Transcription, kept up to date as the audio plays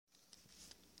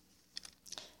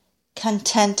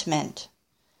Contentment.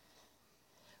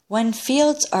 When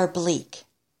fields are bleak,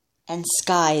 and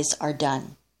skies are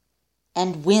dun,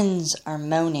 and winds are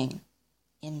moaning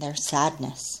in their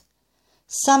sadness,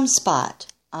 some spot,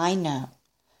 I know,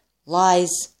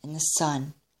 lies in the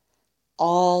sun,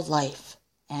 all life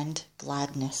and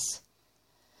gladness.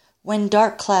 When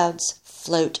dark clouds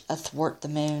float athwart the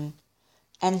moon,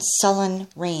 and sullen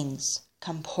rains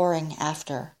come pouring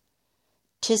after,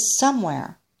 'tis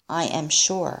somewhere, I am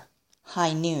sure,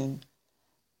 high noon,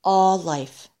 all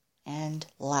life and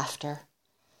laughter.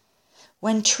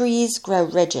 When trees grow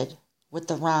rigid with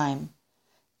the rime,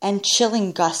 and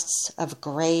chilling gusts of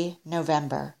gray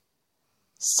November,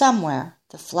 somewhere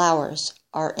the flowers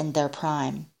are in their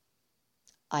prime,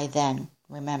 I then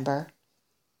remember.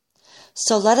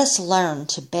 So let us learn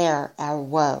to bear our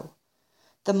woe.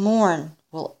 The morn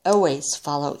will always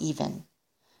follow even,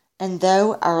 and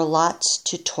though our lot's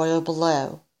to toil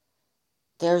below,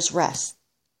 there's rest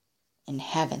in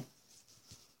heaven